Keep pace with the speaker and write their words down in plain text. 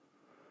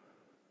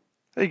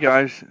Hey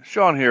guys,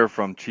 Sean here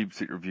from Cheap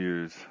Seat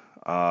Reviews.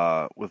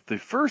 With the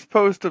first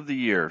post of the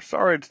year.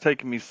 Sorry it's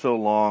taken me so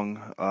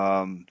long.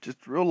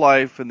 Just real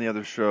life and the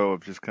other show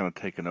have just kind of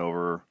taken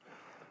over,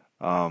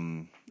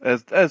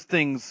 as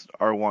things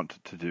are wont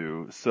to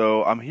do.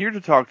 So I'm here to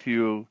talk to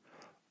you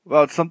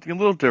about something a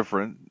little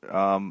different.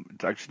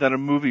 It's actually not a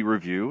movie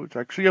review. It's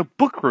actually a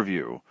book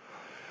review.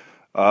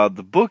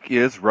 The book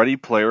is Ready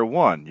Player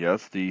One.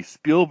 Yes, the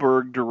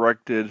Spielberg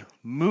directed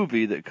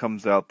movie that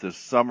comes out this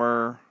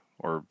summer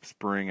or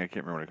spring. I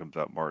can't remember when it comes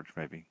out, March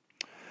maybe.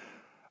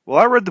 Well,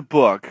 I read the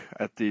book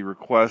at the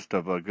request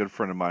of a good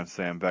friend of mine,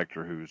 Sam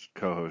Vector, who's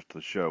co-host of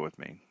the show with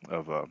me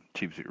of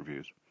Cheap Seat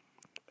Reviews.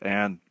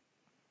 And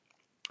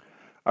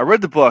I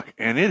read the book,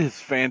 and it is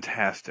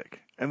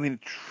fantastic. I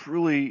mean,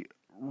 truly,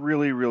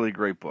 really, really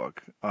great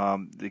book.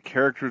 The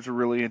characters are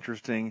really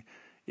interesting.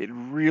 It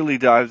really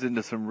dives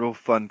into some real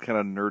fun kind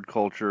of nerd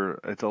culture.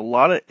 It's a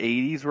lot of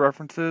 80s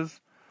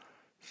references.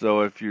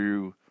 So if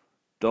you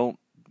don't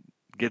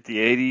get the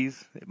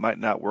 80s, it might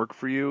not work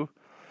for you.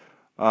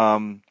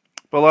 Um,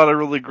 but a lot of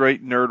really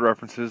great nerd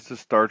references to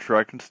Star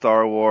Trek and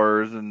Star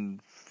Wars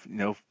and,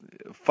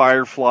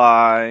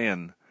 Firefly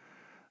and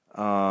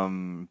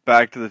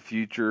Back to the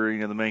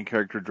Future. The main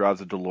character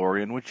drives a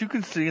DeLorean, which you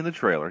can see in the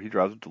trailer. He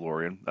drives a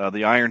DeLorean.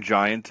 The Iron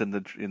Giant in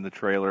the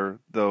trailer,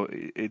 though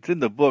it's in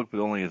the book, but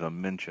only as a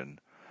mention.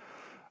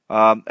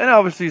 And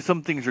obviously,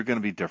 some things are going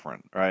to be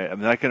different, right? I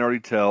mean, I can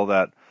already tell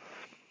that.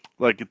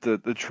 Like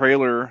the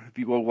trailer, if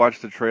you go watch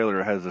the trailer,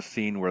 it has a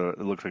scene where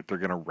it looks like they're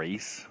going to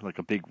race, like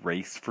a big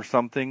race for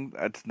something.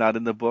 That's not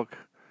in the book.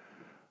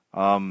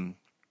 Um,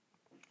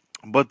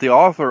 but the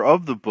author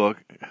of the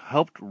book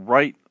helped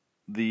write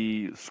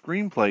the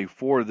screenplay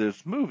for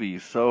this movie,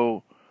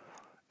 so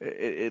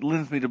it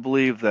lends me to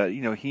believe that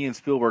he and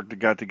Spielberg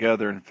got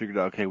together and figured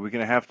out, okay, we're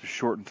going to have to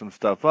shorten some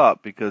stuff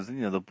up because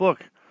the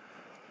book,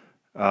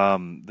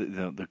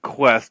 the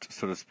quest,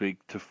 so to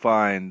speak, to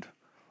find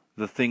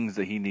the things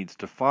that he needs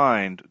to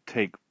find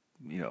take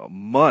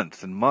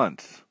months and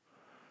months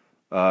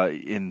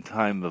in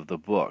time of the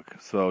book.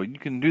 So you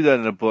can do that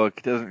in a book.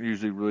 It doesn't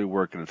usually really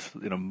work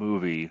in a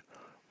movie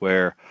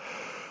where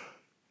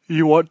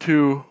you want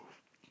to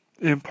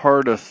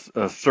impart a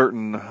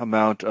certain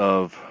amount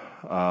of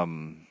I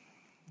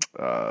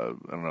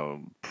don't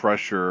know,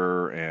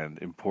 pressure and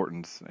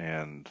importance,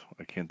 and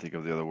I can't think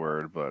of the other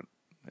word, but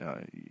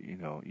you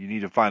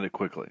need to find it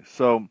quickly.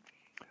 So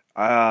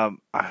I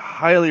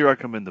highly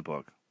recommend the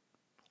book.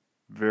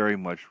 Very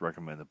much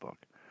recommend the book.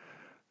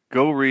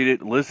 Go read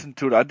it, listen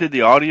to it. I did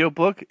the audio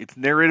book. It's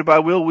narrated by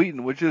Will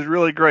Wheaton, which is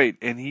really great,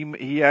 and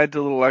he adds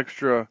a little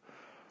extra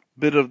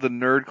bit of the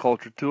nerd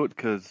culture to it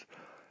because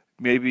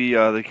maybe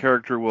the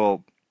character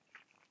will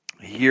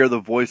hear the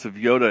voice of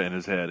Yoda in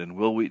his head, and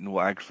Will Wheaton will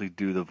actually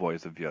do the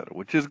voice of Yoda,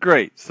 which is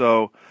great.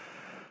 So,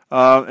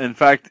 in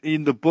fact,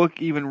 in the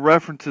book, even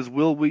references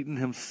Will Wheaton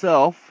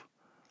himself,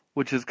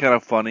 which is kind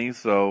of funny.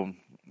 So,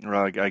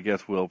 I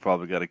guess Will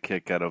probably got a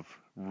kick out of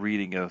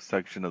reading a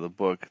section of the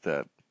book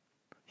that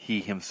he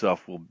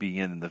himself will be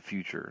in the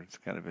future. It's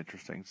kind of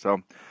interesting.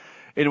 So,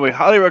 anyway,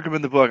 highly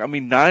recommend the book. I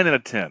mean, 9 out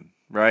of 10,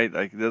 right?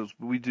 Like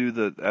we do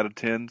the out of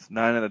tens,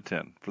 9 out of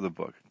 10 for the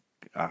book.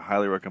 I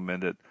highly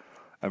recommend it.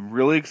 I'm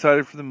really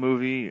excited for the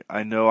movie.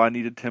 I know I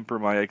need to temper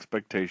my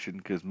expectation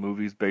because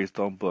movies based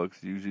on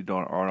books usually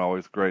aren't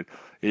always great.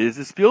 It is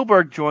a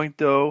Spielberg joint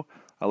though.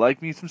 I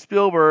like me some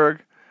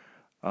Spielberg,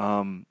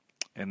 um,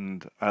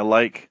 and I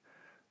like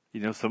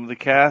some of the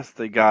cast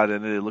they got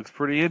in it. It looks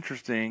pretty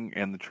interesting,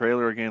 and the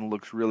trailer again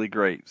looks really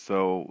great.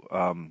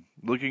 So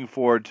looking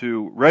forward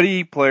to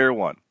Ready Player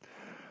One.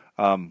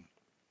 Um,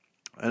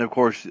 and of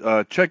course,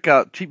 check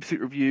out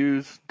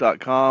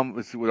cheapseatreviews.com.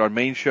 This is with our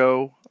main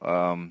show,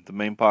 the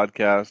main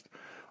podcast.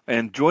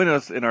 And join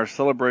us in our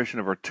celebration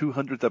of our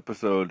 200th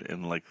episode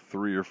in like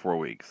 3 or 4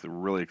 weeks. We're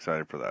really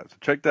excited for that. So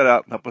check that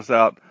out, help us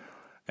out,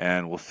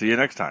 and we'll see you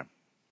next time.